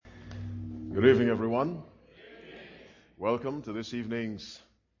Good evening, everyone. Welcome to this evening's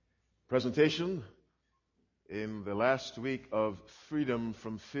presentation in the last week of Freedom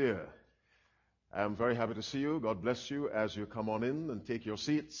from Fear. I'm very happy to see you. God bless you as you come on in and take your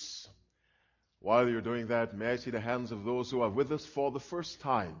seats. While you're doing that, may I see the hands of those who are with us for the first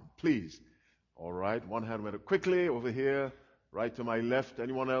time, please. All right, one hand went up quickly over here, right to my left.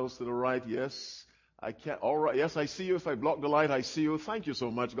 Anyone else to the right? Yes. I can't. All right. Yes, I see you. If I block the light, I see you. Thank you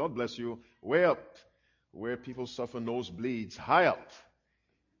so much. God bless you. Way up, where people suffer nosebleeds. High up,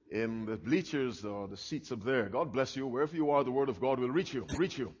 in the bleachers or the seats up there. God bless you. Wherever you are, the Word of God will reach you.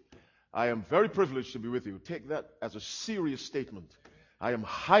 Reach you. I am very privileged to be with you. Take that as a serious statement. I am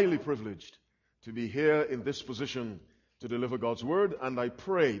highly privileged to be here in this position to deliver God's Word, and I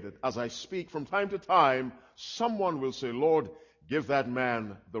pray that as I speak from time to time, someone will say, Lord, give that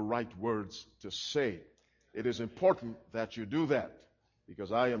man the right words to say. It is important that you do that,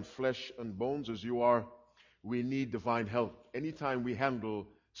 because I am flesh and bones as you are. We need divine help anytime we handle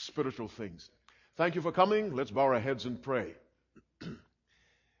spiritual things. Thank you for coming. Let's bow our heads and pray.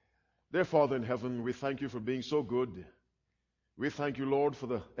 Dear Father in heaven, we thank you for being so good. We thank you, Lord, for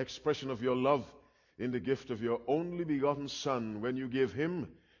the expression of your love in the gift of your only begotten Son. When you gave him,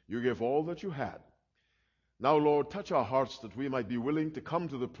 you gave all that you had. Now, Lord, touch our hearts that we might be willing to come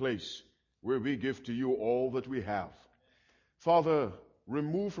to the place where we give to you all that we have. Father,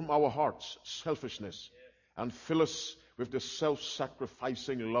 remove from our hearts selfishness and fill us with the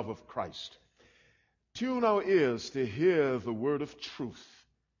self-sacrificing love of Christ. Tune our ears to hear the word of truth.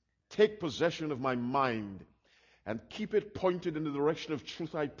 Take possession of my mind and keep it pointed in the direction of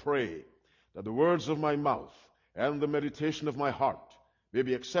truth, I pray, that the words of my mouth and the meditation of my heart may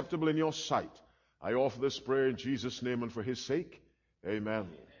be acceptable in your sight. I offer this prayer in Jesus' name and for his sake. Amen.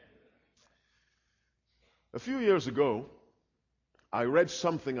 A few years ago, I read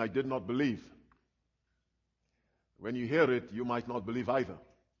something I did not believe. When you hear it, you might not believe either.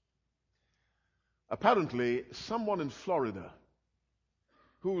 Apparently, someone in Florida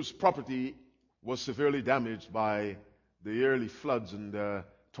whose property was severely damaged by the yearly floods and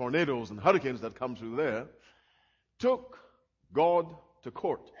tornadoes and hurricanes that come through there, took God to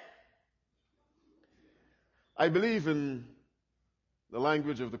court. I believe in the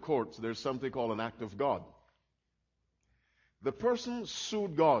language of the courts, there's something called an act of God. The person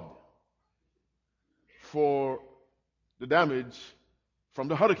sued God for the damage from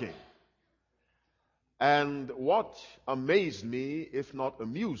the hurricane. And what amazed me, if not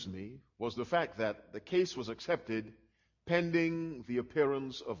amused me, was the fact that the case was accepted pending the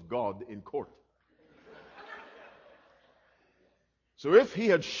appearance of God in court. So if he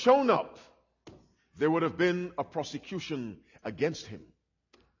had shown up, there would have been a prosecution against him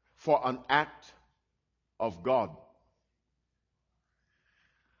for an act of God.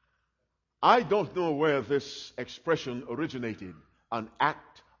 I don't know where this expression originated, an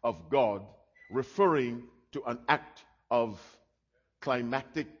act of God, referring to an act of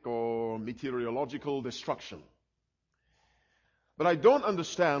climactic or meteorological destruction. But I don't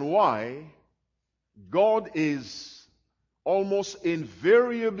understand why God is almost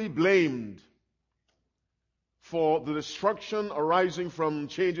invariably blamed for the destruction arising from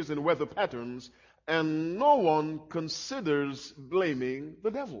changes in weather patterns, and no one considers blaming the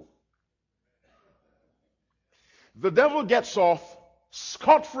devil. The devil gets off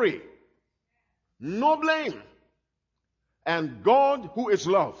scot-free. No blame. And God, who is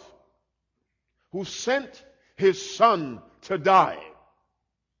love, who sent his Son to die,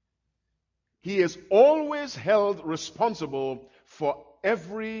 he is always held responsible for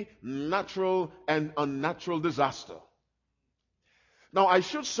every natural and unnatural disaster. Now, I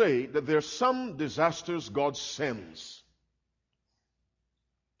should say that there are some disasters God sends.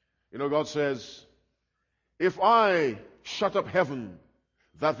 You know, God says, if I shut up heaven,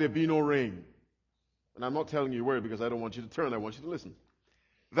 that there be no rain. And I'm not telling you where because I don't want you to turn, I want you to listen.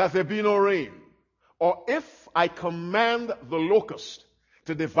 That there be no rain. Or if I command the locust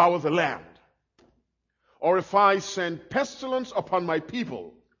to devour the land. Or if I send pestilence upon my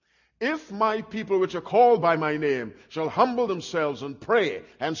people. If my people which are called by my name shall humble themselves and pray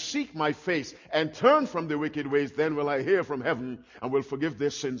and seek my face and turn from their wicked ways, then will I hear from heaven and will forgive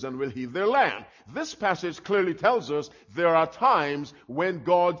their sins and will heal their land. This passage clearly tells us there are times when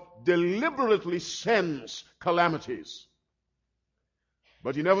God deliberately sends calamities.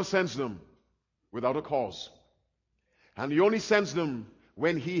 But he never sends them without a cause. And he only sends them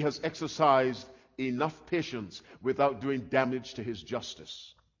when he has exercised enough patience without doing damage to his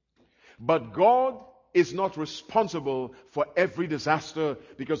justice. But God is not responsible for every disaster,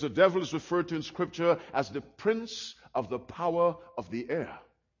 because the devil is referred to in Scripture as the prince of the power of the air.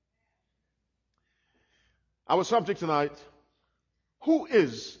 Our subject tonight, who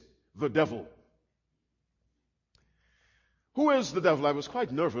is the devil? Who is the devil? I was quite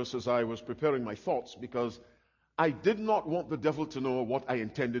nervous as I was preparing my thoughts because I did not want the devil to know what I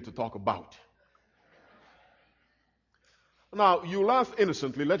intended to talk about. Now, you laugh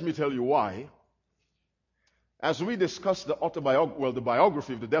innocently. Let me tell you why. As we discuss the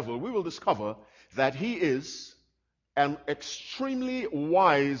biography of the devil, we will discover that he is an extremely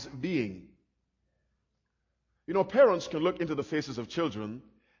wise being. You know, parents can look into the faces of children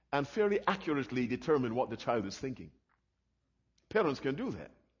and fairly accurately determine what the child is thinking. Parents can do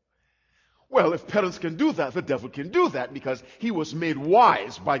that. Well, if parents can do that, the devil can do that because he was made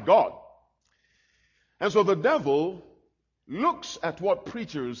wise by God. And so the devil looks at what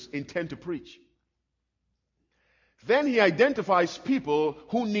preachers intend to preach. Then he identifies people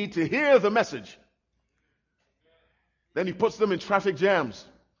who need to hear the message. Then he puts them in traffic jams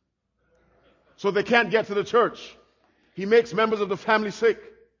so they can't get to the church. He makes members of the family sick.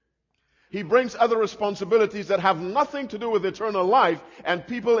 He brings other responsibilities that have nothing to do with eternal life, and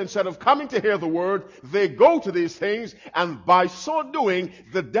people, instead of coming to hear the word, they go to these things, and by so doing,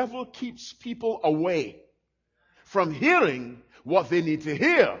 the devil keeps people away from hearing what they need to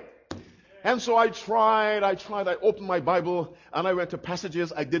hear. And so I opened my Bible, and I went to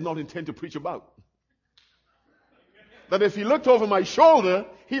passages I did not intend to preach about. That if he looked over my shoulder,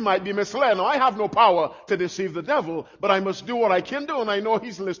 he might be misled. Now, I have no power to deceive the devil, but I must do what I can do, and I know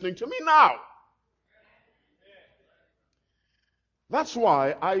he's listening to me now. That's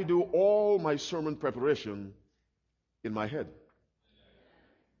why I do all my sermon preparation in my head.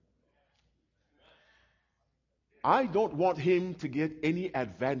 I don't want him to get any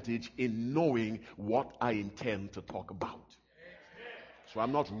advantage in knowing what I intend to talk about. So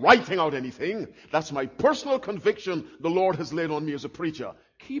I'm not writing out anything. That's my personal conviction the Lord has laid on me as a preacher.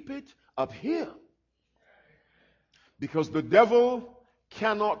 Keep it up here. Because the devil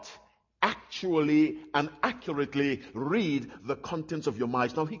cannot actually and accurately read the contents of your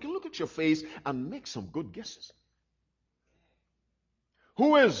minds. Now, he can look at your face and make some good guesses.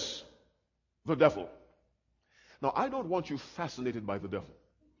 Who is the devil? Now, I don't want you fascinated by the devil.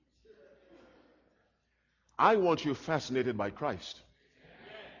 I want you fascinated by Christ.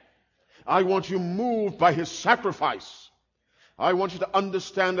 I want you moved by his sacrifice. I want you to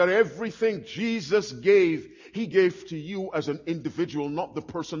understand that everything Jesus gave, he gave to you as an individual, not the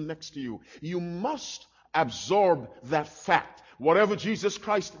person next to you. You must absorb that fact. Whatever Jesus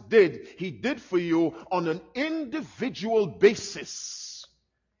Christ did, he did for you on an individual basis.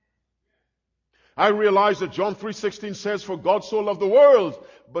 I realize that John 3:16 says, "For God so loved the world,"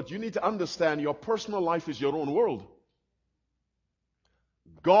 but you need to understand your personal life is your own world.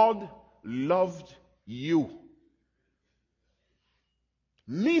 God loved you.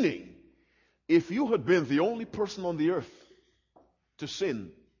 Meaning, if you had been the only person on the earth to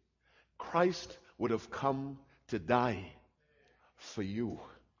sin, Christ would have come to die for you.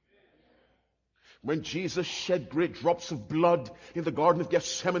 When Jesus shed great drops of blood in the Garden of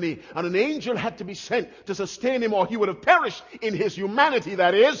Gethsemane, and an angel had to be sent to sustain him or he would have perished in his humanity,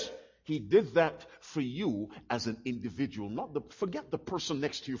 that is, he did that for you as an individual. Forget the person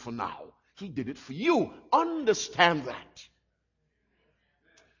next to you for now. He did it for you. Understand that.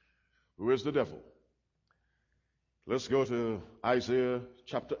 Who is the devil? Let's go to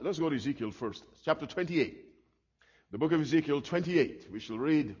let's go to Ezekiel first. Chapter 28. The book of Ezekiel 28. We shall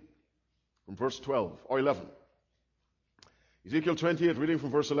read from verse 12 or 11. Ezekiel 28, reading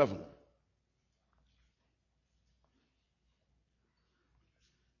from verse 11.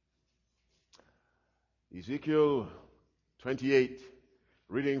 Ezekiel 28,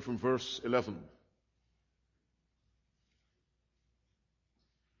 reading from verse 11.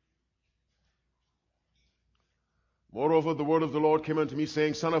 Moreover, the word of the Lord came unto me,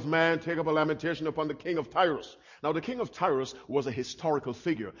 saying, Son of man, take up a lamentation upon the king of Tyrus. Now, the king of Tyrus was a historical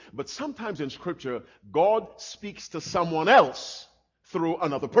figure, but sometimes in Scripture, God speaks to someone else through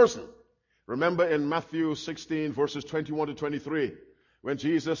another person. Remember in Matthew 16, verses 21 to 23, when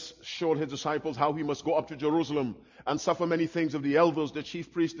Jesus showed his disciples how he must go up to Jerusalem and suffer many things of the elders, the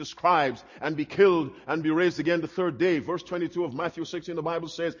chief priests, the scribes, and be killed and be raised again the third day. Verse 22 of Matthew 16, the Bible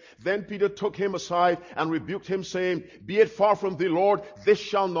says, Then Peter took him aside and rebuked him, saying, Be it far from thee, Lord, this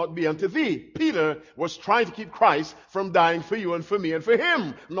shall not be unto thee. Peter was trying to keep Christ from dying for you and for me and for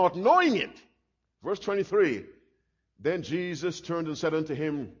him, not knowing it. Verse 23, Then Jesus turned and said unto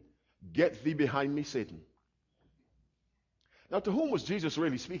him, Get thee behind me, Satan. Now, to whom was Jesus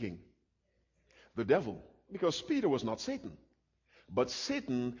really speaking? The devil. Because Peter was not Satan. But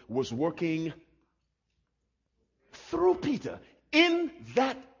Satan was working through Peter in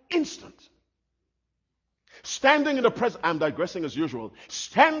that instant. Standing in the presence, I'm digressing as usual,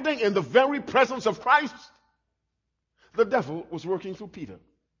 standing in the very presence of Christ, the devil was working through Peter.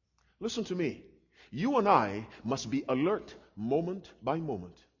 Listen to me. You and I must be alert moment by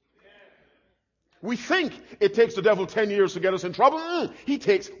moment. We think it takes the devil 10 years to get us in trouble. He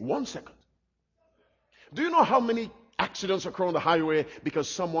takes 1 second. Do you know how many accidents occur on the highway because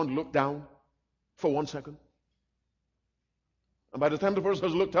someone looked down for 1 second? And by the time the person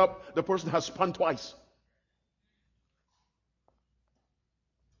has looked up, the person has spun twice.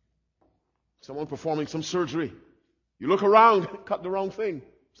 Someone performing some surgery. You look around, cut the wrong thing.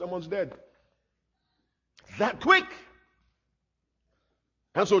 Someone's dead. That quick.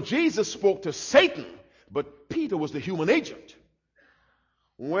 And so Jesus spoke to Satan, but Peter was the human agent.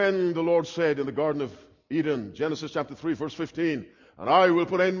 When the Lord said in the Garden of Eden, Genesis chapter 3, verse 15, and I will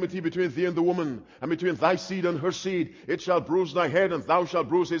put enmity between thee and the woman, and between thy seed and her seed. It shall bruise thy head, and thou shalt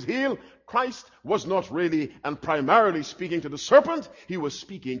bruise his heel. Christ was not really and primarily speaking to the serpent. He was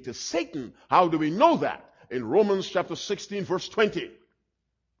speaking to Satan. How do we know that? In Romans chapter 16, verse 20.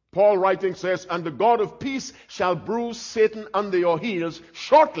 Paul writing says, and the God of peace shall bruise Satan under your heels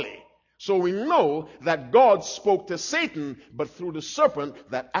shortly. So we know that God spoke to Satan, but through the serpent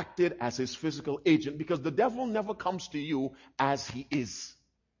that acted as his physical agent, because the devil never comes to you as he is.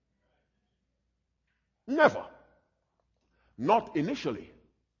 Never. Not initially.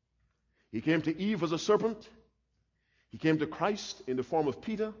 He came to Eve as a serpent. He came to Christ in the form of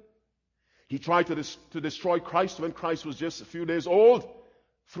Peter. He tried to destroy Christ when Christ was just a few days old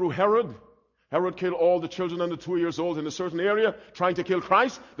through Herod. Herod killed all the children under 2 years old in a certain area, trying to kill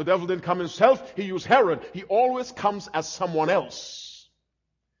Christ. The devil didn't come himself. He used Herod. He always comes as someone else.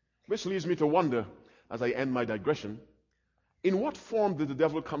 Which leads me to wonder, as I end my digression, in what form did the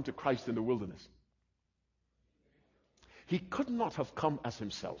devil come to Christ in the wilderness? He could not have come as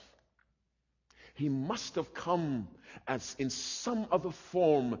himself. He must have come as in some other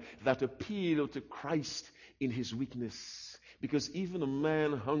form that appealed to Christ in his weakness. Because even a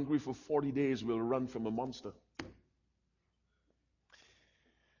man hungry for 40 days will run from a monster.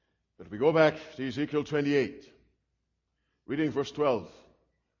 But we go back to Ezekiel 28, reading verse 12.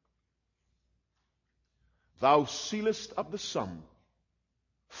 Thou sealest up the sum,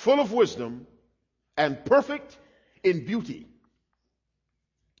 full of wisdom and perfect in beauty.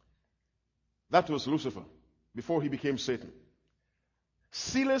 That was Lucifer before he became Satan.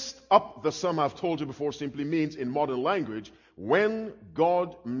 Sealest up the sum, I've told you before, simply means in modern language, when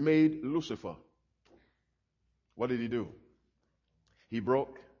God made Lucifer, what did he do? He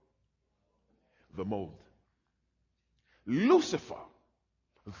broke the mold. Lucifer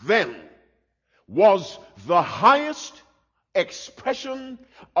then was the highest expression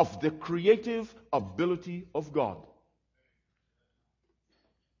of the creative ability of God.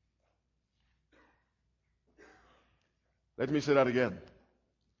 Let me say that again.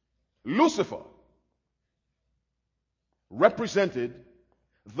 Lucifer represented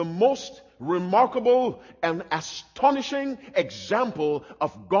the most remarkable and astonishing example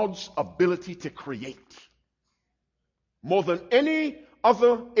of God's ability to create. More than any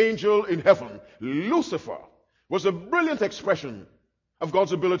other angel in heaven, Lucifer was a brilliant expression of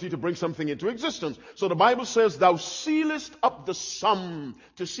God's ability to bring something into existence. So the Bible says, thou sealest up the sum.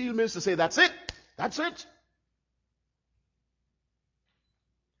 To seal means to say, that's it. That's it.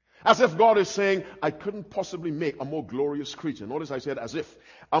 As if God is saying, I couldn't possibly make a more glorious creature. Notice I said as if.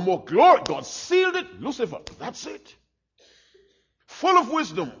 A more glorious. God sealed it. Lucifer. That's it. Full of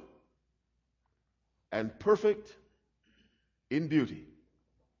wisdom. And perfect in beauty.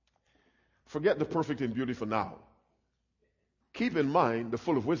 Forget the perfect in beauty for now. Keep in mind the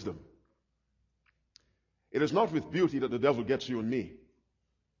full of wisdom. It is not with beauty that the devil gets you and me.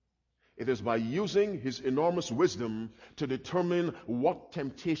 It is by using his enormous wisdom to determine what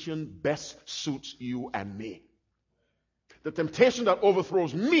temptation best suits you and me. The temptation that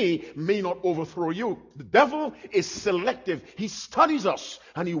overthrows me may not overthrow you. The devil is selective. He studies us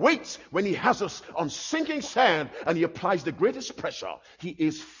and he waits when he has us on sinking sand and he applies the greatest pressure. He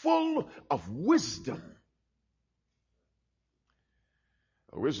is full of wisdom.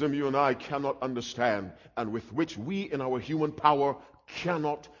 A wisdom you and I cannot understand and with which we in our human power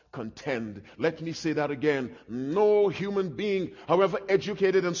cannot contend. Let me say that again. No human being, however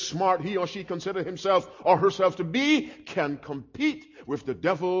educated and smart he or she consider himself or herself to be, can compete with the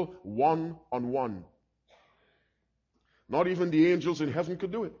devil one-on-one. Not even the angels in heaven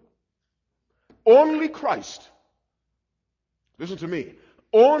could do it. Only Christ, listen to me,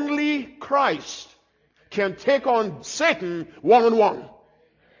 only Christ can take on Satan one-on-one.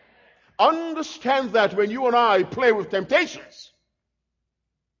 Understand that when you and I play with temptations,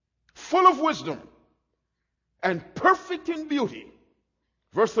 full of wisdom and perfect in beauty.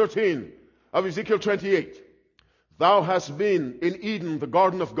 Verse 13 of Ezekiel 28. Thou hast been in Eden, the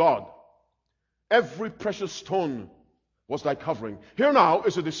garden of God. Every precious stone was thy covering. Here now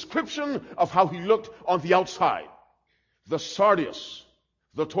is a description of how he looked on the outside. The sardius,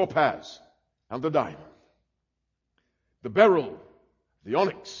 the topaz, and the diamond. The beryl, the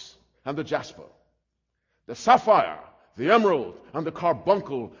onyx, and the jasper. The sapphire, the emerald, and the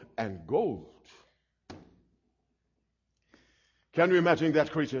carbuncle, and gold. Can you imagine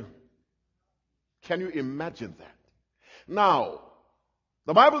that creature? Can you imagine that? Now,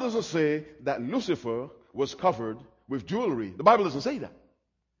 the Bible doesn't say that Lucifer was covered with jewelry. The Bible doesn't say that.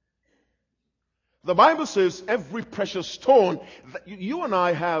 The Bible says every precious stone. That you and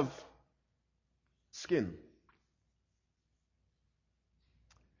I have skin.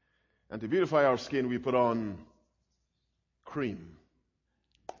 And to beautify our skin, we put on cream.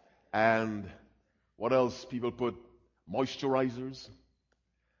 And what else people put? Moisturizers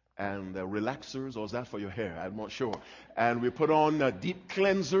and relaxers, or is that for your hair? I'm not sure. And we put on deep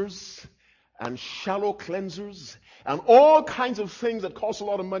cleansers and shallow cleansers and all kinds of things that cost a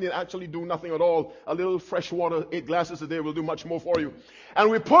lot of money and actually do nothing at all. A little fresh water, 8 glasses a day will do much more for you. And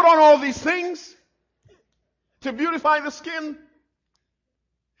we put on all these things to beautify the skin.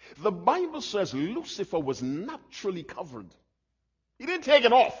 The Bible says Lucifer was naturally covered. He didn't take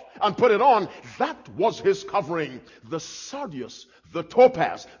it off and put it on. That was his covering. The sardius, the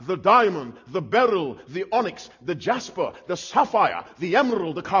topaz, the diamond, the beryl, the onyx, the jasper, the sapphire, the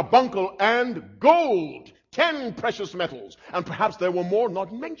emerald, the carbuncle, and gold. 10 precious metals. And perhaps there were more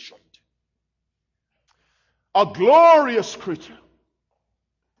not mentioned. A glorious creature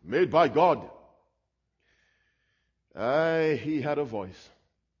made by God. He had a voice.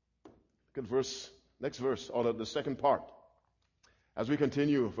 Look at next verse, or the second part. As we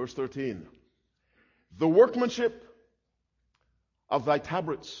continue, verse 13. The workmanship of thy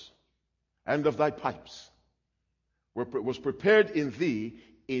tabrets and of thy pipes was prepared in thee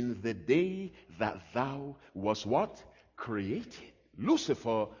in the day that thou was what? Created.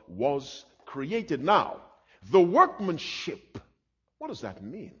 Lucifer was created. Now, the workmanship, what does that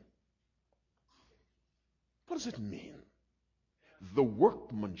mean? What does it mean? The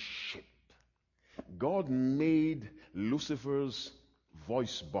workmanship. God made Lucifer's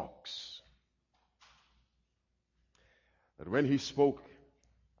voice box. That when he spoke,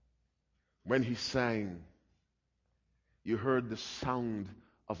 when he sang, you heard the sound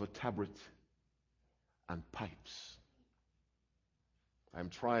of a tabret and pipes. I'm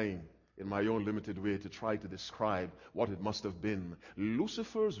trying in my own limited way to try to describe what it must have been.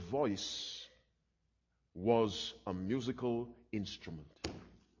 Lucifer's voice was a musical instrument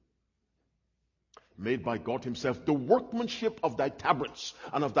made by God himself. The workmanship of thy tabrets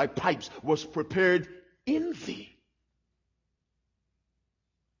and of thy pipes was prepared in thee.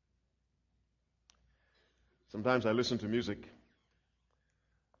 Sometimes I listen to music,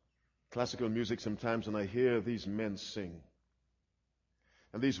 classical music sometimes, and I hear these men sing.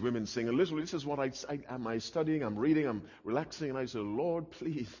 And these women sing. And literally, this is what I'm studying, I'm reading, I'm relaxing, and I say, Lord,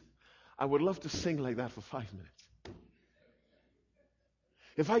 please, I would love to sing like that for 5 minutes.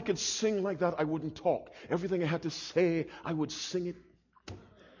 If I could sing like that, I wouldn't talk. Everything I had to say, I would sing it.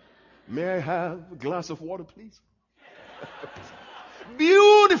 May I have a glass of water, please?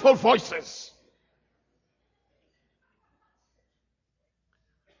 Beautiful voices.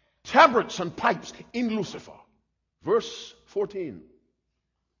 Tabrets and pipes in Lucifer. Verse 14.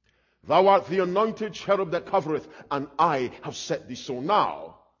 Thou art the anointed cherub that covereth, and I have set thee so.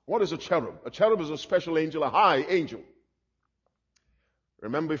 Now, what is a cherub? A cherub is a special angel, a high angel.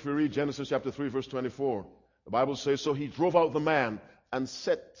 Remember, if we read Genesis chapter 3, verse 24, the Bible says, so he drove out the man and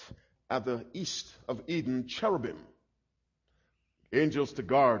set at the east of Eden cherubim, angels to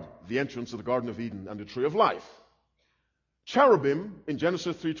guard the entrance of the Garden of Eden and the tree of life. Cherubim in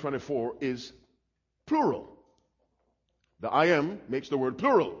Genesis 3:24 is plural. The I am makes the word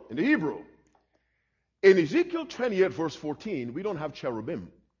plural in the Hebrew. In Ezekiel 28, verse 14, we don't have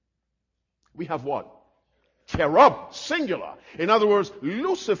cherubim. We have what? Cherub, singular. In other words,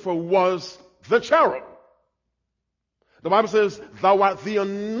 Lucifer was the cherub. The Bible says, thou art the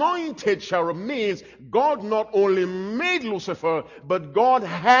anointed cherub, means God not only made Lucifer, but God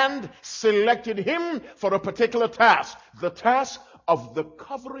hand-selected him for a particular task. The task of the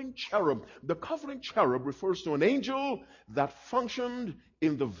covering cherub. The covering cherub refers to an angel that functioned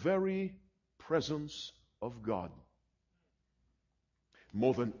in the very presence of God.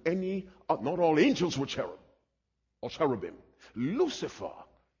 More than any, not all angels were cherub or cherubim. Lucifer,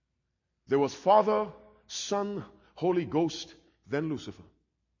 there was Father, Son, Holy Ghost, then Lucifer.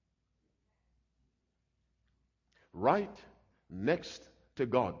 right next to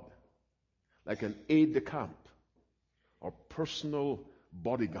God, like an aide de camp or personal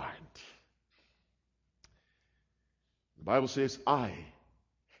bodyguard. The Bible says, I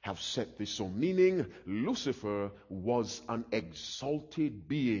have set thee so, meaning Lucifer was an exalted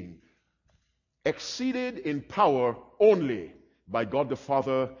being, exceeded in power only by God the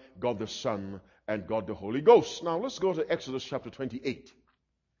Father, God the Son, and God the Holy Ghost. Now let's go to Exodus chapter 28.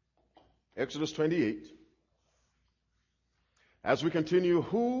 Exodus 28. As we continue,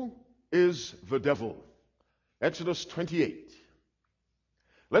 who is the devil? Exodus 28.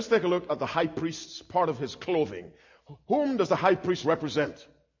 Let's take a look at the high priest's part of his clothing. Whom does the high priest represent?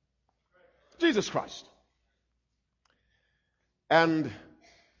 Jesus Christ. And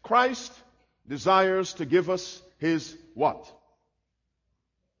Christ desires to give us his what?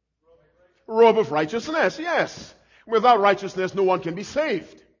 Robe of righteousness, yes. Without righteousness, no one can be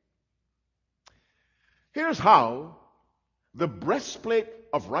saved. Here's how the breastplate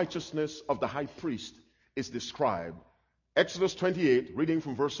of righteousness of the high priest is described. Exodus 28, reading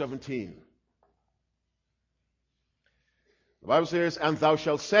from verse 17. The Bible says, and thou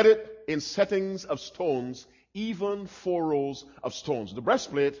shalt set it in settings of stones, even 4 rows of stones. The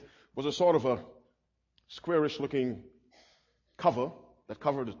breastplate was a sort of a squarish looking cover that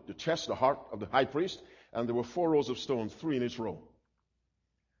covered the chest, the heart of the high priest, and there were 4 rows of stones, 3 in each row.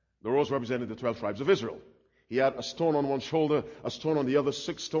 The rows represented the 12 tribes of Israel. He had a stone on one shoulder, a stone on the other,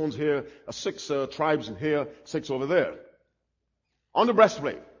 6 stones here, 6 tribes in here, 6 over there. On the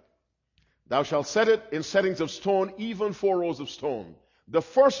breastplate, thou shalt set it in settings of stone, even 4 rows of stone. The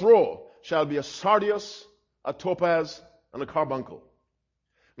first row shall be a sardius, a topaz, and a carbuncle.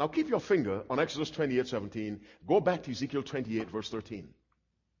 Now keep your finger on Exodus 28:17. Go back to Ezekiel 28, verse 13.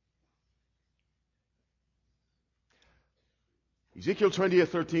 Ezekiel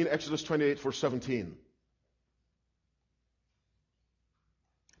 28:13, Exodus 28, verse 17.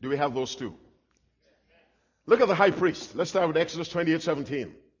 Do we have those two? Look at the high priest. Let's start with Exodus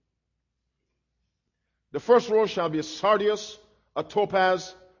 28:17. The first row shall be a sardius, a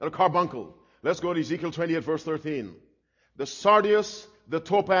topaz, and a carbuncle. Let's go to Ezekiel 28, verse 13. The sardius, the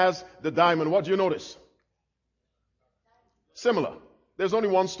topaz, the diamond. What do you notice? Similar. There's only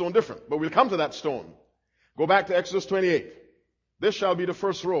one stone different, but we'll come to that stone. Go back to Exodus 28. This shall be the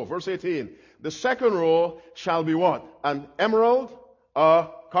first row. Verse 18. The second row shall be what? An emerald, a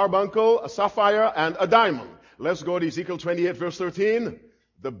carbuncle, a sapphire, and a diamond. Let's go to Ezekiel 28, verse 13.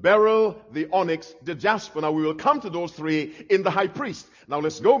 The beryl, the onyx, the jasper. Now we will come to those 3 in the high priest. Now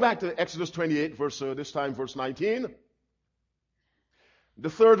let's go back to Exodus 28, this time verse 19. The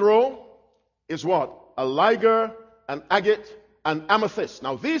third row is what? A liger, an agate, and amethyst.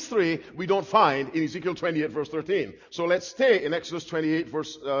 Now these 3 we don't find in Ezekiel 28 verse 13. So let's stay in Exodus 28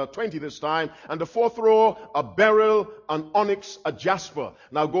 verse 20 this time. And the fourth row, a beryl, an onyx, a jasper.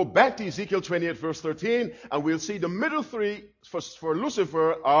 Now go back to Ezekiel 28 verse 13 and we'll see the middle 3 for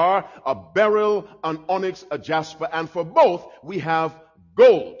Lucifer are a beryl, an onyx, a jasper. And for both we have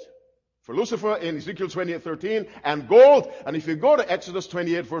gold. For Lucifer in Ezekiel 28:13 and gold. And if you go to Exodus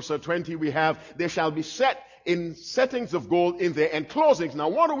 28 verse 20 we have, they shall be set in settings of gold in their enclosings. Now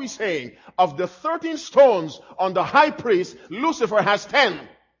what are we saying? Of the 13 stones on the high priest, Lucifer has 10.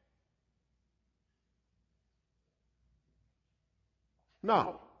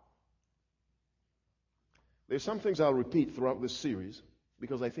 Now, there's some things I'll repeat throughout this series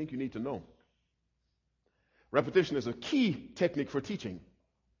because I think you need to know. Repetition is a key technique for teaching.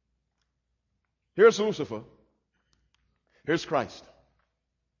 Here's Lucifer. Here's Christ.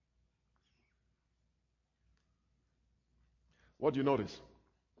 What do you notice?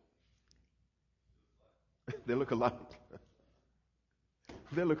 They look alike.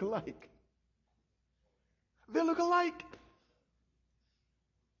 They look alike. They look alike.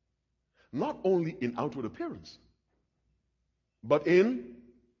 Not only in outward appearance, but in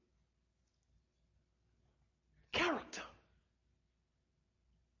character.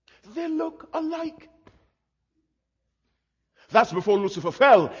 They look alike. That's before Lucifer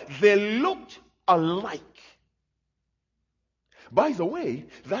fell. They looked alike. By the way,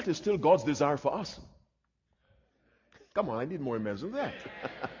 that is still God's desire for us. Come on, I need more amens than that.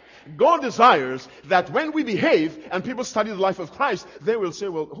 God desires that when we behave and people study the life of Christ, they will say,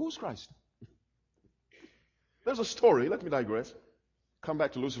 well, who's Christ? There's a story, let me digress. Come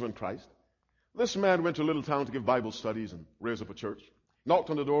back to Lucifer and Christ. This man went to a little town to give Bible studies and raise up a church. Knocked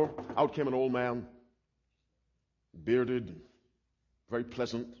on the door, out came an old man, bearded, very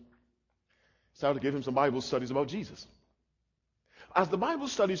pleasant. Started to give him some Bible studies about Jesus. As the Bible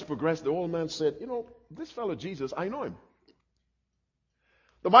studies progressed, the old man said, you know, this fellow Jesus, I know him.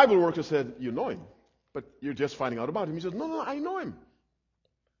 The Bible worker said, you know him? But you're just finding out about him. He says, no, I know him.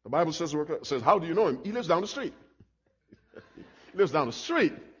 The Bible says, how do you know him? He lives down the street. He lives down the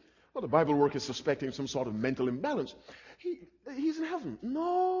street. Well, the Bible worker is suspecting some sort of mental imbalance. He's in heaven.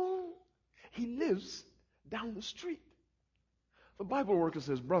 No, he lives down the street. The Bible worker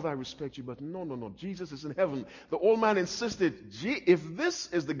says, brother, I respect you, but no, Jesus is in heaven. The old man insisted, if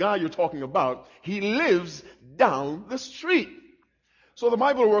this is the guy you're talking about, he lives down the street. So the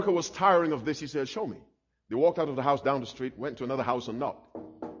Bible worker was tiring of this. He said, show me. They walked out of the house down the street, went to another house and knocked.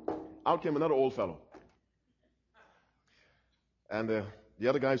 Out came another old fellow. And the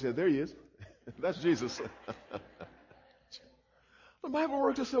other guy said, there he is. That's Jesus. The Bible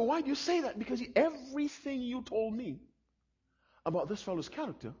worker said, why do you say that? Because everything you told me about this fellow's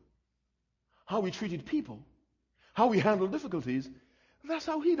character, how he treated people, how he handled difficulties, that's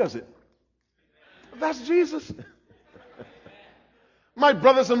how he does it. That's Jesus. My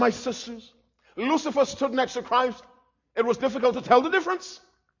brothers and my sisters, Lucifer stood next to Christ. It was difficult to tell the difference.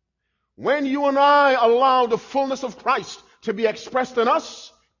 When you and I allow the fullness of Christ to be expressed in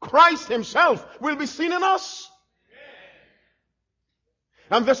us, Christ himself will be seen in us.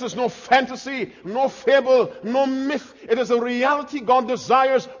 And this is no fantasy, no fable, no myth. It is a reality God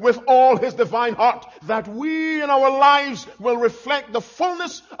desires with all his divine heart, that we in our lives will reflect the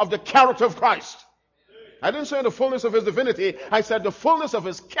fullness of the character of Christ. I didn't say the fullness of his divinity. I said the fullness of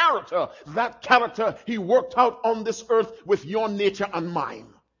his character. That character he worked out on this earth with your nature and mine.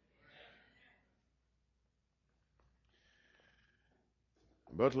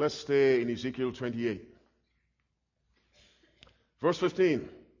 But let's stay in Ezekiel 28. Verse 15.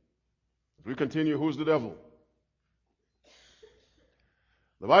 If we continue, who's the devil?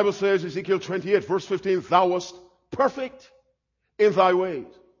 The Bible says, Ezekiel 28, verse 15, thou wast perfect in thy ways.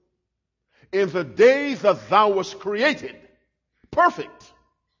 In the day that thou wast created, perfect.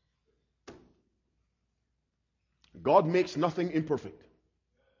 God makes nothing imperfect.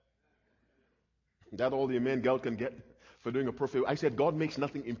 That all the amen God can get for doing a perfect. I said God makes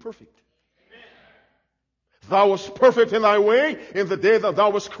nothing imperfect. Thou wast perfect in thy way in the day that thou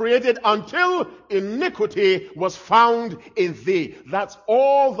wast created, until iniquity was found in thee. That's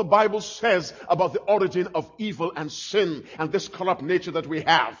all the Bible says about the origin of evil and sin and this corrupt nature that we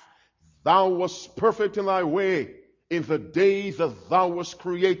have. Thou wast perfect in thy way in the day that thou wast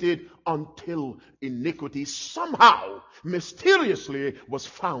created, until iniquity somehow, mysteriously, was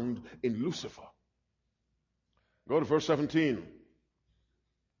found in Lucifer. Go to verse 17.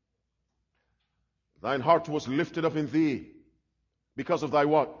 Thine heart was lifted up in thee because of thy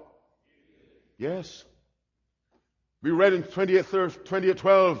what? Yes. We read in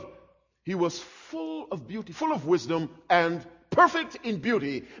 28:12, he was full of beauty, full of wisdom, and perfect in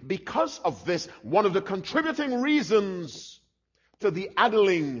beauty. Because of this, one of the contributing reasons to the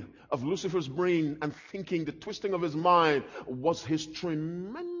addling of Lucifer's brain and thinking, the twisting of his mind, was his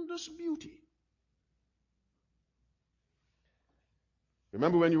tremendous beauty.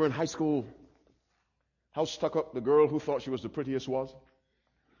 Remember when you were in high school, how stuck up the girl who thought she was the prettiest was?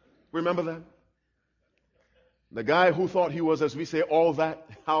 Remember that? The guy who thought he was, as we say, all that,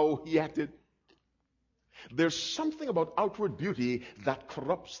 how he acted. There's something about outward beauty that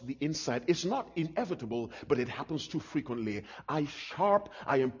corrupts the inside. It's not inevitable, but it happens too frequently. I'm sharp,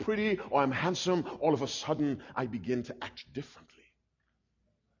 I am pretty, or I'm handsome. All of a sudden, I begin to act differently.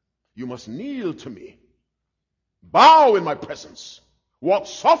 You must kneel to me, bow in my presence, walk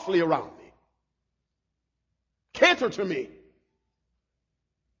softly around me, cater to me.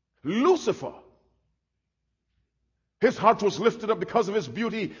 Lucifer, his heart was lifted up because of his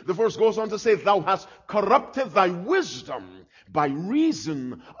beauty. The verse goes on to say, thou hast corrupted thy wisdom by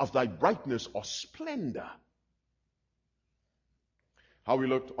reason of thy brightness or splendor. How he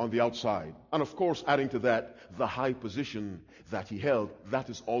looked on the outside. And of course, adding to that, the high position that he held, that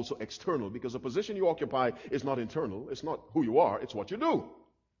is also external, because the position you occupy is not internal. It's not who you are, it's what you do.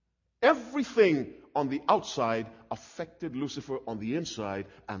 Everything on the outside affected Lucifer on the inside,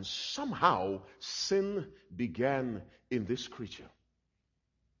 and somehow sin began in this creature.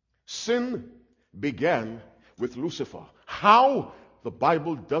 Sin began with Lucifer. How? The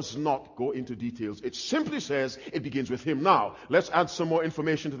Bible does not go into details. It simply says it begins with him. Now, let's add some more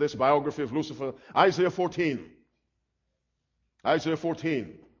information to this biography of Lucifer. Isaiah 14. Isaiah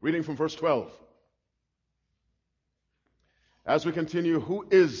 14, reading from verse 12. As we continue, who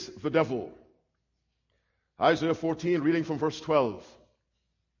is the devil? Isaiah 14, reading from verse 12.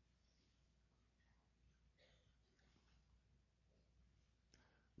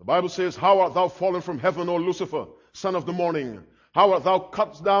 The Bible says, how art thou fallen from heaven, O Lucifer, son of the morning? How art thou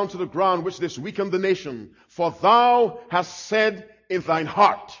cut down to the ground, which this weakened the nation? For thou hast said in thine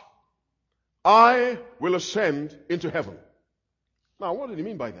heart, I will ascend into heaven. Now, what did he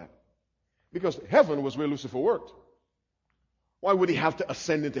mean by that? Because heaven was where Lucifer worked. Why would he have to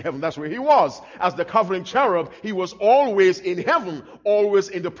ascend into heaven? That's where he was. As the covering cherub, he was always in heaven, always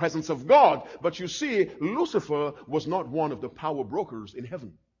in the presence of God. But you see, Lucifer was not one of the power brokers in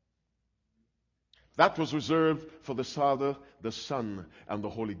heaven. That was reserved for the Father, the Son, and the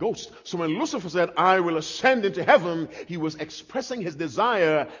Holy Ghost. So when Lucifer said, I will ascend into heaven, he was expressing his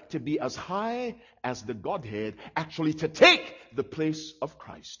desire to be as high as the Godhead, actually to take the place of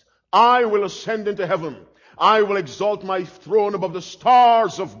Christ. I will ascend into heaven. I will exalt my throne above the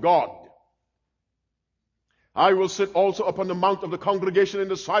stars of God. I will sit also upon the mount of the congregation in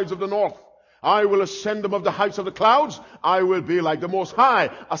the sides of the north. I will ascend above the heights of the clouds. I will be like the Most High,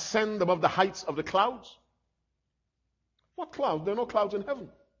 ascend above the heights of the clouds. What clouds? There are no clouds in heaven.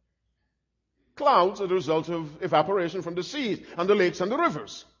 Clouds are the result of evaporation from the seas and the lakes and the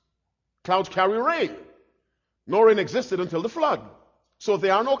rivers. Clouds carry rain. No rain existed until the flood. So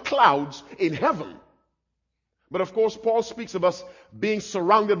there are no clouds in heaven. But of course, Paul speaks of us being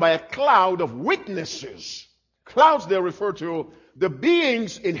surrounded by a cloud of witnesses. Clouds there refer to the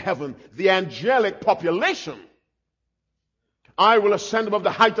beings in heaven, the angelic population. I will ascend above the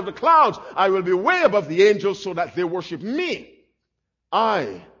height of the clouds. I will be way above the angels so that they worship me.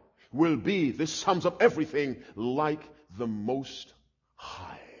 I will be, this sums up everything, like the Most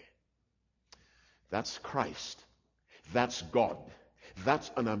High. That's Christ. That's God.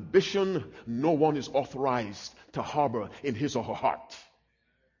 That's an ambition no one is authorized to harbor in his or her heart.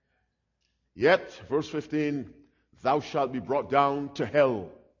 Yet, verse 15, thou shalt be brought down to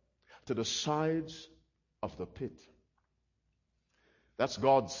hell, to the sides of the pit. That's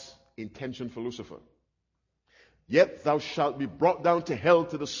God's intention for Lucifer. Yet thou shalt be brought down to hell,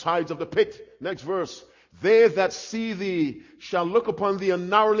 to the sides of the pit. Next verse. They that see thee shall look upon thee and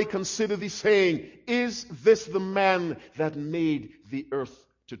narrowly consider thee, saying, is this the man that made the earth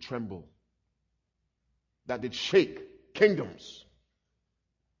to tremble, that did shake kingdoms?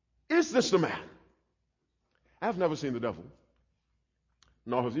 Is this the man? I've never seen the devil,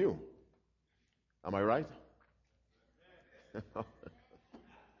 nor have you. Am I right?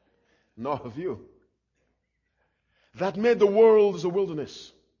 Nor have you. That made the world as a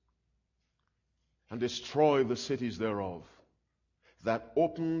wilderness and destroyed the cities thereof, that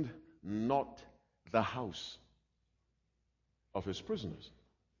opened not the house of his prisoners.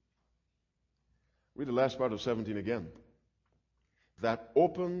 Read the last part of 17 again. That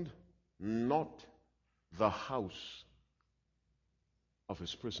opened not the house of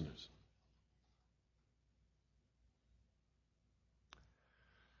his prisoners.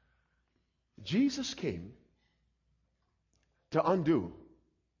 Jesus came to undo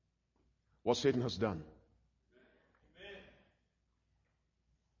what Satan has done.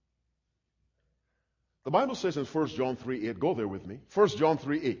 The Bible says in 1 John 3:8, go there with me. 1 John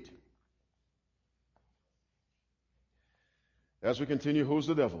 3:8. As we continue, who's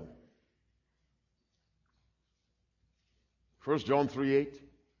the devil? 1 John 3:8.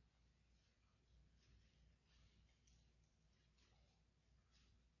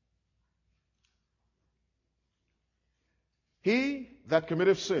 He that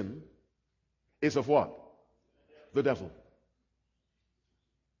committeth sin is of what? The devil.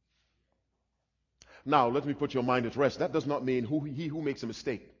 Now, let me put your mind at rest. That does not mean he who makes a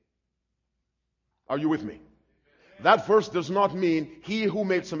mistake. Are you with me? That verse does not mean he who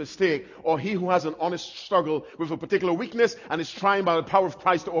makes a mistake or he who has an honest struggle with a particular weakness and is trying by the power of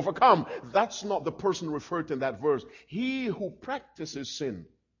Christ to overcome. That's not the person referred to in that verse. He who practices sin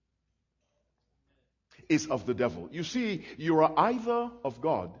is of the devil. You see, you are either of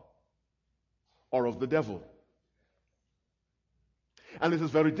God or of the devil. And it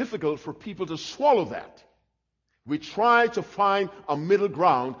is very difficult for people to swallow that. We try to find a middle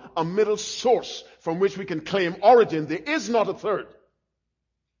ground, a middle source from which we can claim origin. There is not a third.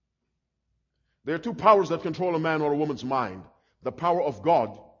 There are two powers that control a man or a woman's mind: the power of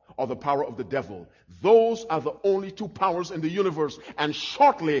God or the power of the devil. Those are the only two powers in the universe. And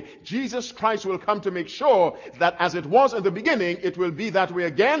shortly, Jesus Christ will come to make sure that as it was in the beginning, it will be that way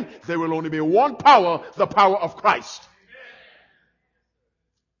again. There will only be one power, the power of Christ.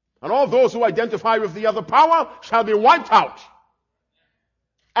 And all those who identify with the other power shall be wiped out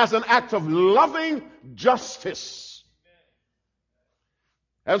as an act of loving justice.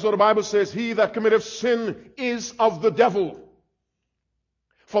 And so the Bible says, he that committeth sin is of the devil.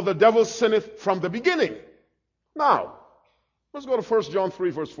 For the devil sinneth from the beginning. Now, let's go to 1 John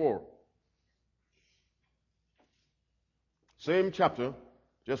 3 verse 4. Same chapter,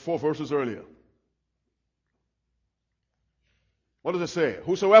 just 4 verses earlier. What does it say?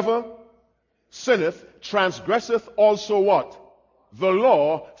 Whosoever sinneth, transgresseth also what? The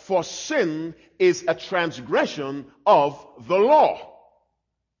law, for sin is a transgression of the law.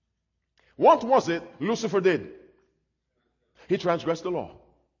 What was it Lucifer did? He transgressed the law.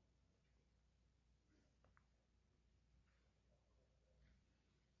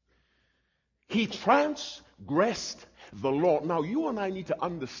 He transgressed the law. Now, you and I need to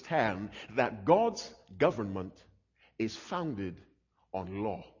understand that God's government is founded on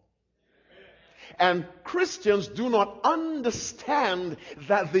law. And Christians do not understand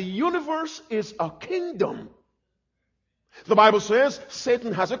that the universe is a kingdom. The Bible says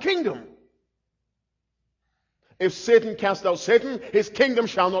Satan has a kingdom. If Satan cast out Satan, his kingdom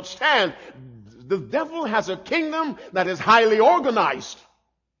shall not stand. The devil has a kingdom that is highly organized.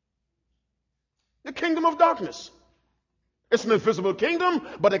 The kingdom of darkness. It's an invisible kingdom,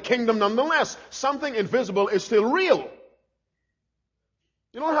 but a kingdom nonetheless. Something invisible is still real.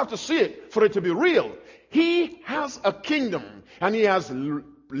 You don't have to see it for it to be real. He has a kingdom, and he has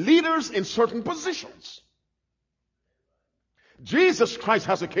leaders in certain positions. Jesus Christ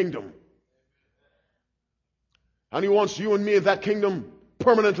has a kingdom. And he wants you and me in that kingdom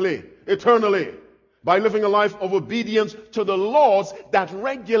permanently, eternally, by living a life of obedience to the laws that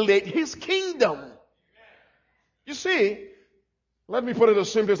regulate his kingdom. You see, let me put it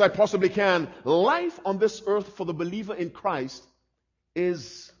as simply as I possibly can. Life on this earth for the believer in Christ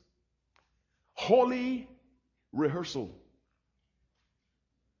is holy rehearsal.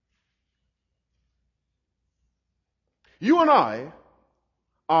 You and I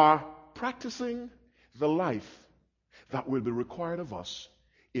are practicing the life that will be required of us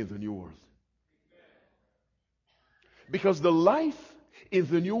in the new world. Because the life in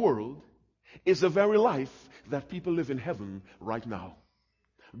the new world is the very life that people live in heaven right now.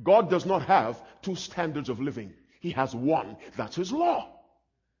 God does not have two standards of living. He has one. That's his law.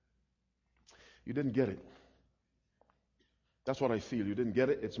 You didn't get it. That's what I feel. You didn't get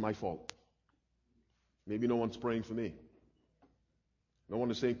it. It's my fault. Maybe no one's praying for me. No one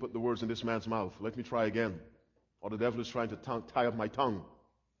is saying, put the words in this man's mouth. Let me try again. Or the devil is trying to tie up my tongue.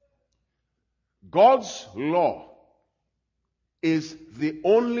 God's law is the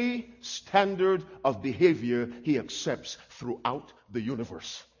only standard of behavior he accepts throughout the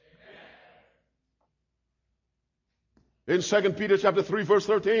universe. In 2 Peter chapter 3, verse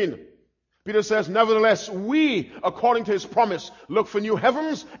 13, Peter says, nevertheless, we, according to his promise, look for new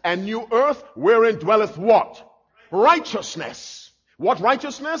heavens and new earth, wherein dwelleth what? Righteousness. What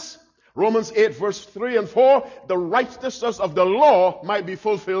righteousness? Romans 8, verse 3 and 4, the righteousness of the law might be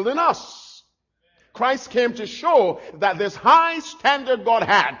fulfilled in us. Christ came to show that this high standard God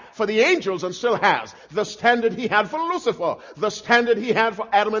had for the angels and still has, the standard he had for Lucifer, the standard he had for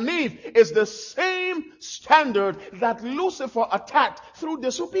Adam and Eve, is the same standard that Lucifer attacked through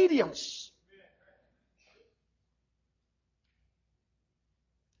disobedience.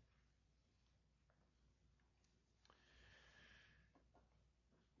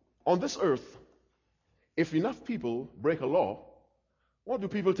 On this earth, if enough people break a law, what do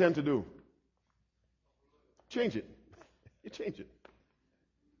people tend to do? Change it. You change it.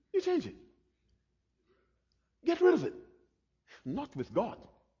 You change it. Get rid of it. Not with God.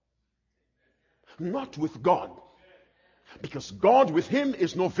 Not with God. Because God with him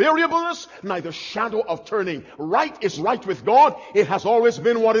is no variableness, neither shadow of turning. Right is right with God. It has always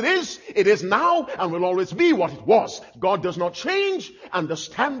been what it is now, and will always be what it was. God does not change, and the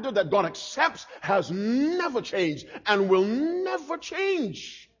standard that God accepts has never changed and will never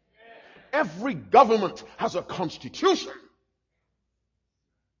change. Every government has a constitution.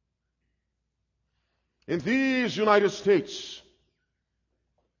 In these United States,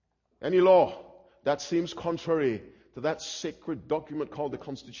 any law that seems contrary to that sacred document called the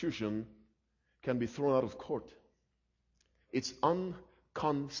Constitution can be thrown out of court. It's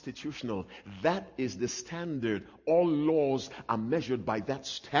unconstitutional. That is the standard. All laws are measured by that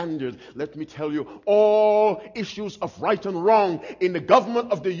standard. Let me tell you, all issues of right and wrong in the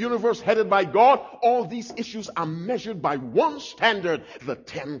government of the universe headed by God, all these issues are measured by one standard, the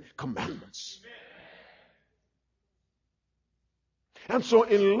 10 Commandments. And so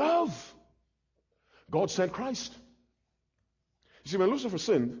in love, God sent Christ. You see, when Lucifer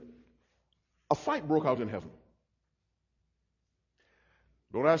sinned, a fight broke out in heaven.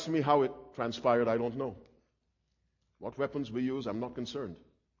 Don't ask me how it transpired, I don't know. What weapons we use, I'm not concerned.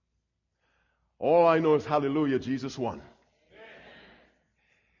 All I know is, hallelujah, Jesus won.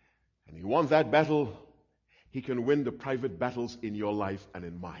 And he won that battle. He can win the private battles in your life and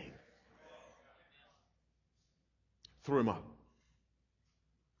in mine. Throw him out.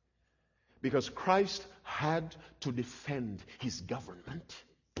 Because Christ had to defend his government.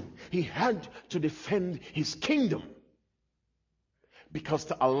 he had to defend his kingdom. Because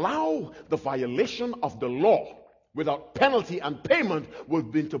to allow the violation of the law without penalty and payment would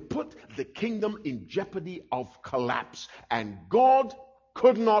have been to put the kingdom in jeopardy of collapse. And God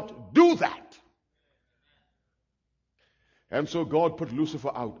could not do that. And so God put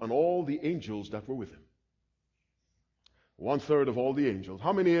Lucifer out and all the angels that were with him. 1/3 of all the angels.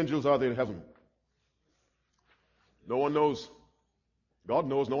 How many angels are there in heaven? No one knows. God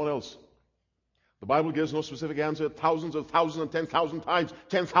knows, no one else. The Bible gives no specific answer. Thousands of thousands and 10,000 times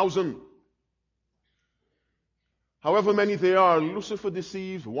 10,000. However many they are, Lucifer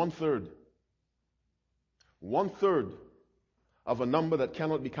deceived 1/3. 1/3 of a number that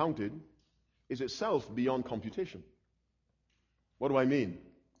cannot be counted is itself beyond computation. What do I mean?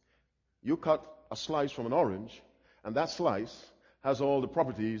 You cut a slice from an orange, and that slice has all the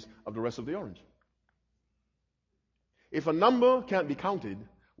properties of the rest of the orange. If a number can't be counted,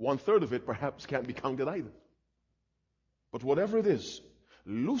 1/3 of it perhaps can't be counted either. But whatever it is,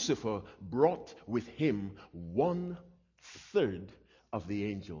 Lucifer brought with him 1/3 of the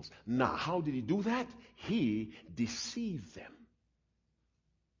angels. Now, how did he do that? He deceived them.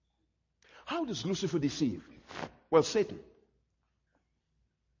 How does Lucifer deceive? Well, Satan.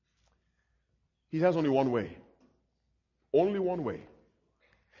 He has only one way. Only one way.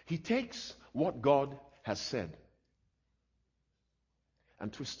 He takes what God has said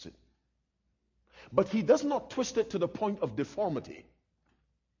and twists it. But he does not twist it to the point of deformity.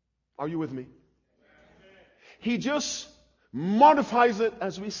 Are you with me? He just modifies it,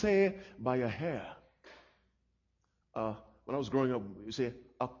 as we say, by a hair. When I was growing up, you say,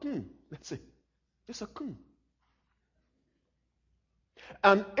 a kun. That's it. Just a kun.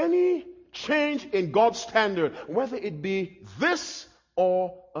 And any change in God's standard, whether it be this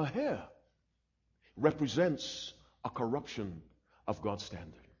or a hair, represents a corruption of God's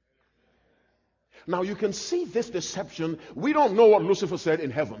standard. Now you can see this deception. We don't know what Lucifer said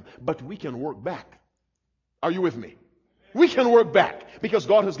in heaven, but we can work back. Are you with me? We can work back because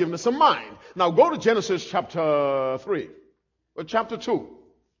God has given us a mind. Now go to Genesis chapter 3 or chapter 2.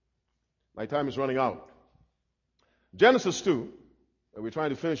 My time is running out. Genesis 2. We're trying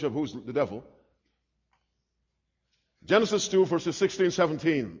to finish up who's the devil. Genesis 2 verses 16,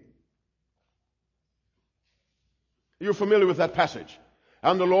 17. You're familiar with that passage.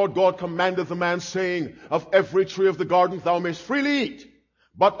 And the Lord God commanded the man, saying, of every tree of the garden thou mayst freely eat,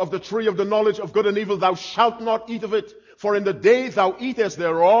 but of the tree of the knowledge of good and evil thou shalt not eat of it. For in the day thou eatest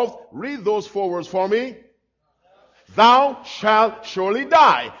thereof, read those 4 words for me, thou shalt surely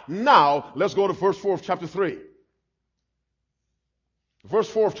die. Now, let's go to verse 4 of chapter 3. Verse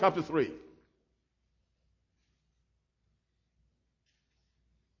 4 of chapter 3.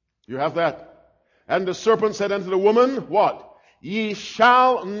 You have that? And the serpent said unto the woman, what? Ye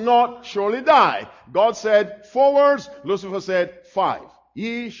shall not surely die. God said 4 words. Lucifer said 5.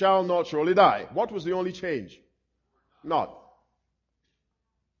 Ye shall not surely die. What was the only change? Not.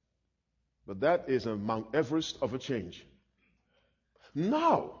 But that is a Mount Everest of a change.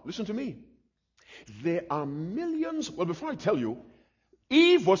 Now, listen to me. There are millions. Well, before I tell you,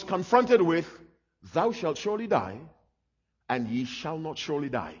 Eve was confronted with, thou shalt surely die, and ye shall not surely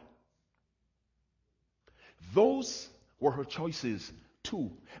die. Those were her choices,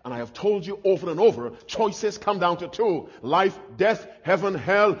 2. And I have told you over and over, choices come down to 2. Life, death, heaven,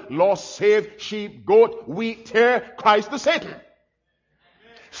 hell, lost, saved, sheep, goat, wheat, tare, Christ, or Satan.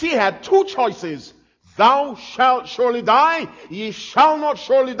 She had 2 choices. Thou shalt surely die, ye shall not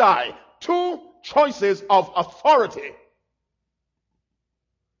surely die. 2 choices of authority.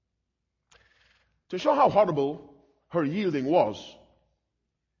 To show how horrible her yielding was,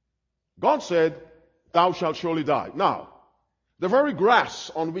 God said, thou shalt surely die. Now, the very grass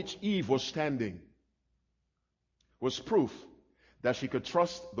on which Eve was standing was proof that she could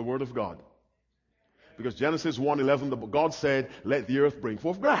trust the word of God. Because Genesis 1:11, God said, let the earth bring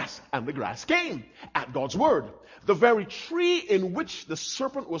forth grass. And the grass came at God's word. The very tree in which the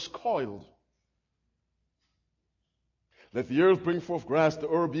serpent was coiled. Let the earth bring forth grass, the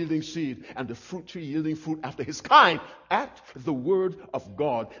herb yielding seed, and the fruit tree yielding fruit after his kind. At the word of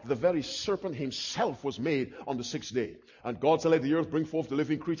God, the very serpent himself was made on the 6th day. And God said, let the earth bring forth the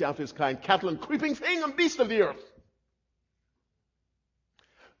living creature after his kind, cattle and creeping thing and beast of the earth.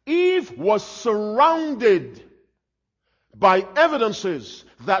 Eve was surrounded by evidences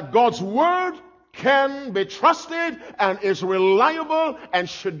that God's word can be trusted and is reliable and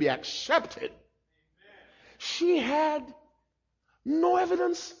should be accepted. She had no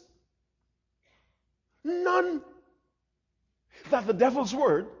evidence, none, that the devil's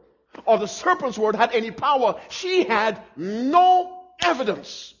word or the serpent's word had any power. She had no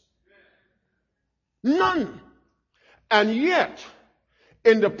evidence. None. And yet,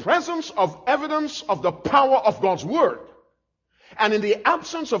 in the presence of evidence of the power of God's word, and in the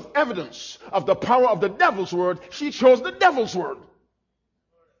absence of evidence of the power of the devil's word, she chose the devil's word.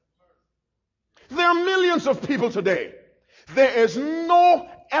 There are millions of people today. There is no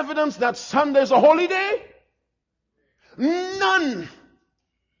evidence that Sunday is a holy day. None.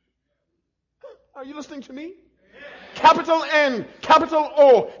 Are you listening to me? Capital N, capital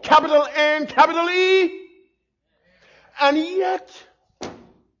O, capital N, capital E. And yet,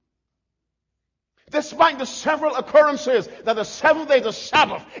 despite the several occurrences that the seventh day is the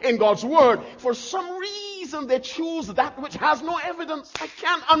Sabbath in God's word, for some reason they choose that which has no evidence. I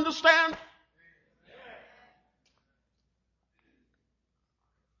can't understand.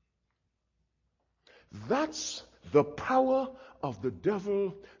 That's the power of the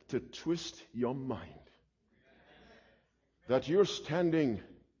devil to twist your mind. That you're standing,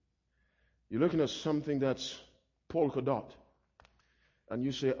 you're looking at something that's polka dot, and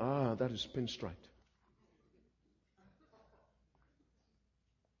you say, that is pinstripe.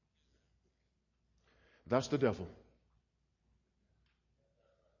 That's the devil.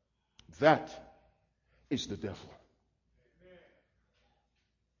 That is the devil.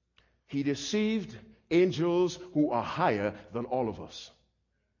 He deceived angels who are higher than all of us.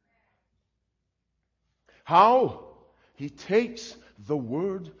 How? He takes the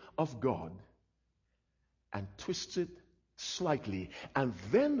word of God and twists it slightly, and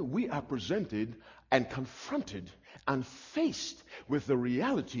then we are presented and confronted and faced with the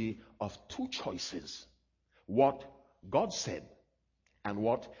reality of two choices: what God said and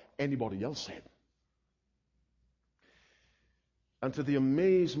what anybody else said. And to the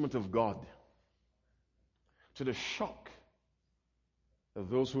amazement of God, to the shock of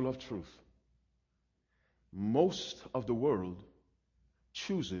those who love truth, most of the world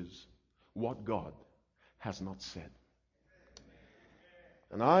chooses what God has not said.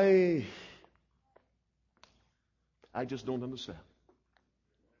 And I just don't understand.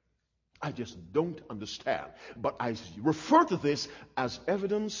 I just don't understand. But I refer to this as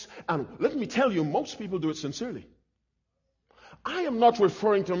evidence, and let me tell you, most people do it sincerely. I am not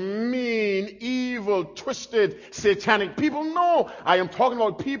referring to mean, evil, twisted, satanic people. No, I am talking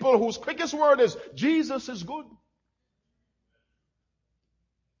about people whose quickest word is, Jesus is good.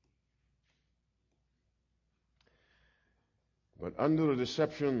 But under a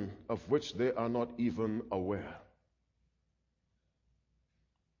deception of which they are not even aware.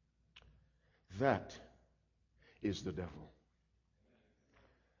 That is the devil.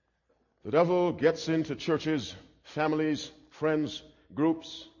 The devil gets into churches, families, friends,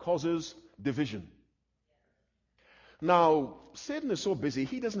 groups, causes division. Now, Satan is so busy,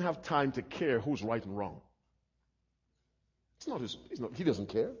 he doesn't have time to care who's right and wrong. He doesn't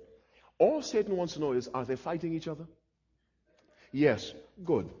care. All Satan wants to know is, are they fighting each other? Yes,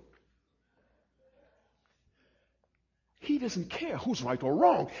 good. He doesn't care who's right or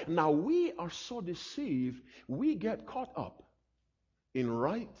wrong. Now, we are so deceived, we get caught up in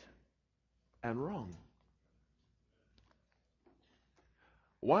right and wrong,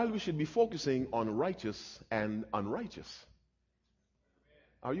 while we should be focusing on righteous and unrighteous.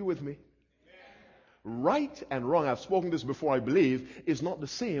 Are you with me? Right and wrong, I've spoken this before, I believe, is not the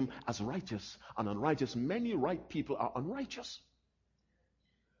same as righteous and unrighteous. Many right people are unrighteous.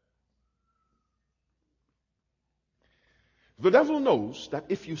 The devil knows that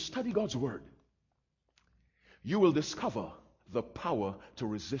if you study God's word, you will discover the power to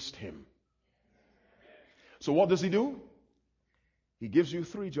resist him. So what does he do? He gives you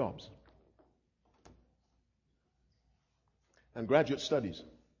 3 jobs and graduate studies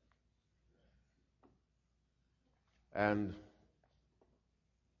and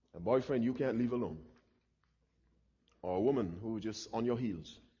a boyfriend you can't leave alone, or a woman who is just on your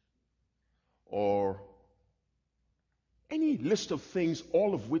heels, or any list of things,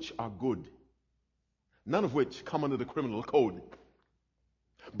 all of which are good, none of which come under the criminal code,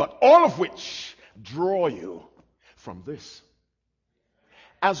 but all of which draw you from this.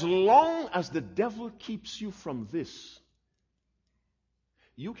 As long as the devil keeps you from this,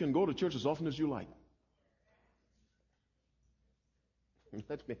 you can go to church as often as you like.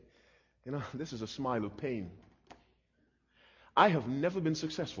 This is a smile of pain. I have never been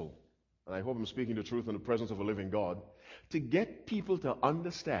successful, and I hope I'm speaking the truth in the presence of a living God, to get people to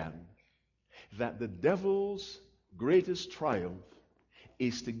understand that the devil's greatest triumph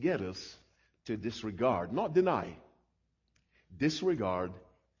is to get us to disregard, not deny, disregard,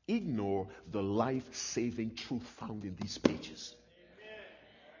 ignore the life-saving truth found in these pages.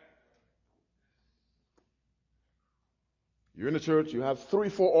 You're in the church, you have 3,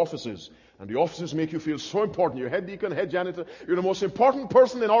 4 offices, and the offices make you feel so important. You're head deacon, head janitor, you're the most important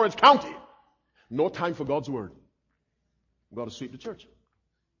person in Orange County. No time for God's word. I've got to sweep the church.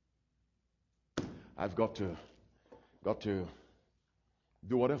 I've got to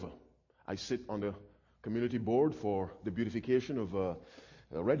do whatever. I sit on the community board for the beautification of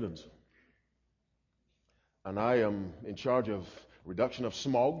Redlands. And I am in charge of reduction of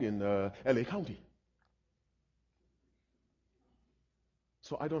smog in LA County.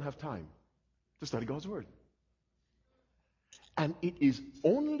 So I don't have time to study God's word. And it is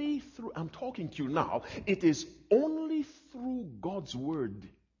only through, I'm talking to you now, it is only through God's word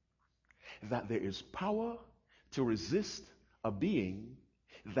that there is power to resist a being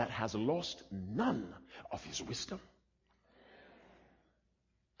that has lost none of his wisdom.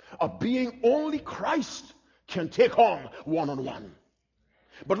 A being only Christ can take on one-on-one.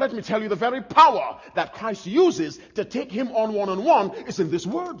 But let me tell you, the very power that Christ uses to take him on one-on-one is in this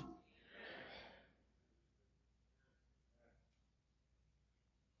word.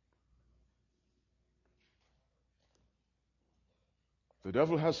 The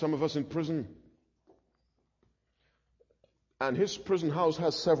devil has some of us in prison, and his prison house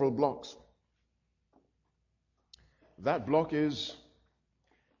has several blocks. That block is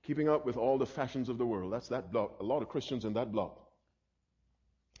keeping up with all the fashions of the world. That's that block. A lot of Christians in that block.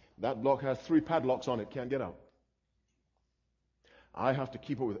 That block has 3 padlocks on it, can't get out. I have to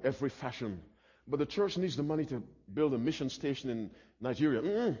keep up with every fashion. But the church needs the money to build a mission station in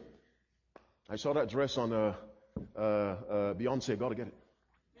Nigeria. I saw that dress on Beyonce, got to get it.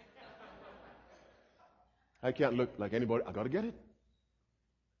 I can't look like anybody, I got to get it.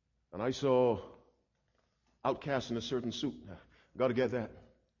 And I saw Outcast in a certain suit, got to get that.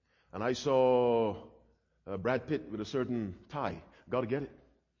 And I saw Brad Pitt with a certain tie, got to get it.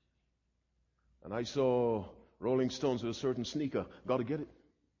 And I saw Rolling Stones with a certain sneaker, got to get it.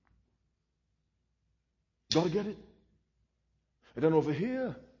 Got to get it. And then over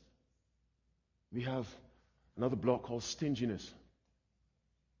here, we have another block called stinginess.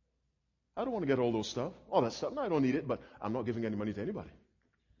 I don't want to get all those stuff. All that stuff. No, I don't need it, but I'm not giving any money to anybody.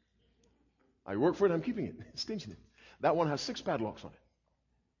 I work for it, I'm keeping it. Stinginess. That one has 6 padlocks on it.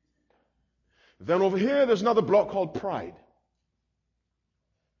 Then over here, there's another block called pride.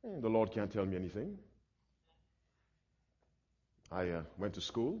 The Lord can't tell me anything. I went to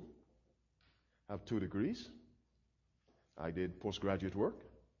school, have 2 degrees. I did postgraduate work.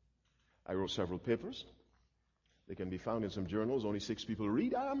 I wrote several papers. They can be found in some journals. Only 6 people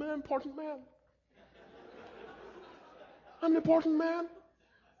read. I'm an important man. I'm an important man.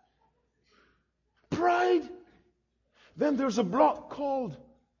 Pride. Then there's a block called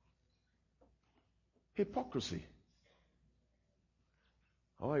hypocrisy.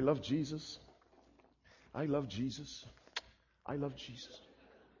 Oh, I love Jesus. I love Jesus. I love Jesus.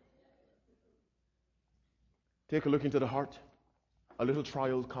 Take a look into the heart. A little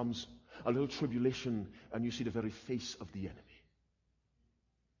trial comes, a little tribulation, and you see the very face of the enemy.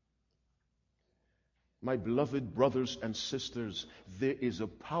 My beloved brothers and sisters, there is a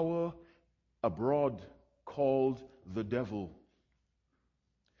power abroad called the devil.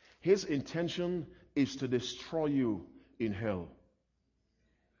 His intention is to destroy you in hell.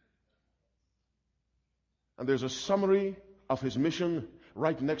 And there's a summary of his mission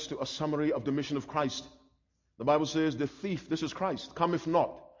right next to a summary of the mission of Christ. The Bible says, the thief, this is Christ, cometh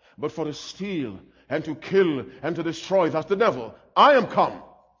not, but for to steal and to kill and to destroy. That's the devil. I am come,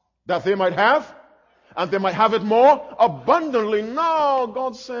 that they might have, and they might have it more abundantly. Now,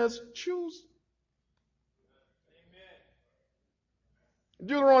 God says, choose.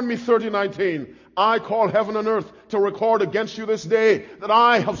 Deuteronomy 30:19. I call heaven and earth to record against you this day that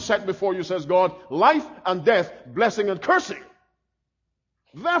I have set before you, says God, life and death, blessing and cursing.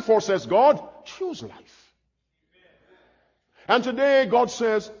 Therefore, says God, choose life. And today God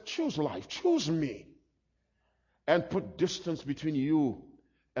says, choose life, choose me. And put distance between you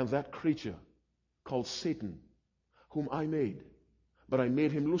and that creature called Satan, whom I made. But I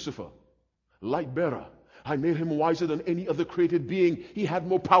made him Lucifer, light bearer. I made him wiser than any other created being. He had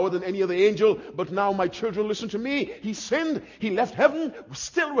more power than any other angel. But now, my children, listen to me. He sinned. He left heaven,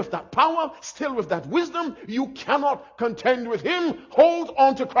 still with that power, still with that wisdom. You cannot contend with him. Hold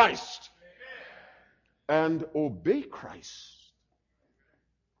on to Christ. And obey Christ.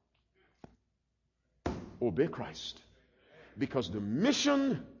 Obey Christ. Because the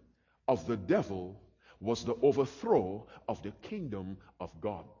mission of the devil was the overthrow of the kingdom of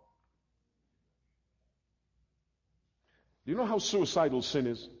God. Do you know how suicidal sin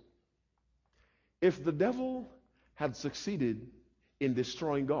is? If the devil had succeeded in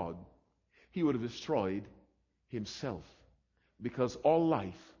destroying God, he would have destroyed himself. because all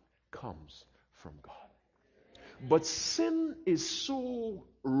life comes from God. But sin is so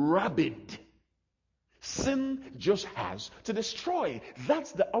rabid. Sin just has to destroy.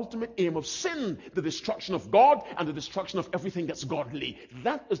 That's the ultimate aim of sin, the destruction of God and the destruction of everything that's godly.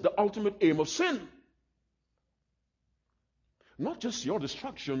 That is the ultimate aim of sin. Not just your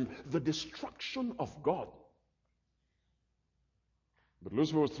destruction, the destruction of God. But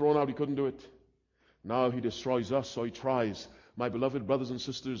Lucifer was thrown out, he couldn't do it. Now he destroys us, so he tries. My beloved brothers and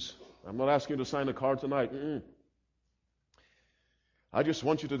sisters, I'm not asking you to sign a card tonight. I just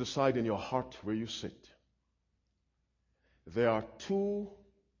want you to decide in your heart where you sit. There are two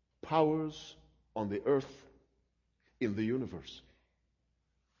powers on the earth, in the universe.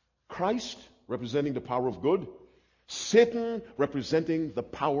 Christ representing the power of good, Satan representing the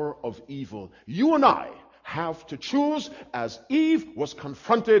power of evil. You and I have to choose, as Eve was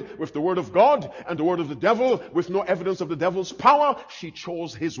confronted with the word of God and the word of the devil with no evidence of the devil's power. She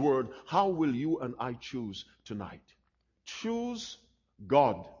chose his word. How will you and I choose tonight? Choose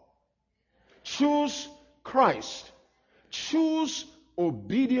God. Choose Christ. Choose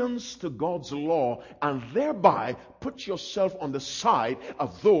obedience to God's law, and thereby put yourself on the side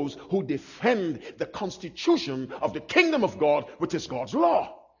of those who defend the constitution of the kingdom of God, which is God's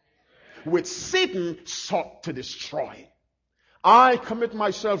law, which Satan sought to destroy. I commit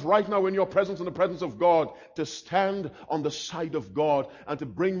myself right now in your presence, in the presence of God, to stand on the side of God and to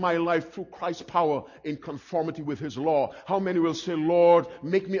bring my life through Christ's power in conformity with his law. How many will say, Lord,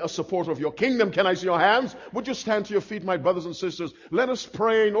 make me a supporter of your kingdom? Can I see your hands? Would you stand to your feet, my brothers and sisters? Let us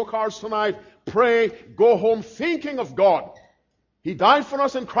pray. No cards tonight. Pray. Go home thinking of God. He died for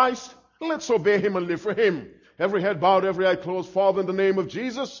us in Christ. Let's obey him and live for him. Every head bowed, every eye closed. Father, in the name of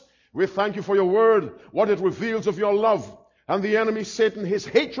Jesus, we thank you for your word, what it reveals of your love. And the enemy, Satan, his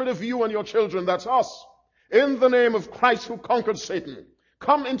hatred of you and your children, that's us. In the name of Christ who conquered Satan,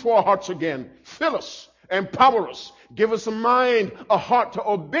 come into our hearts again. Fill us, empower us, give us a mind, a heart to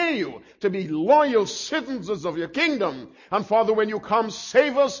obey you, to be loyal citizens of your kingdom. And Father, when you come,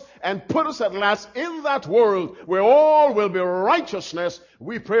 save us and put us at last in that world where all will be righteousness.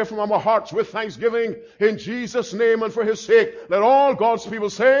 We pray from our hearts with thanksgiving in Jesus' name and for his sake. Let all God's people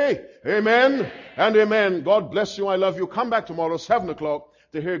say, amen and amen. God bless you. I love you. Come back tomorrow, 7 o'clock,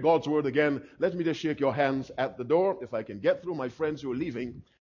 to hear God's word again. Let me just shake your hands at the door, if I can get through, my friends who are leaving.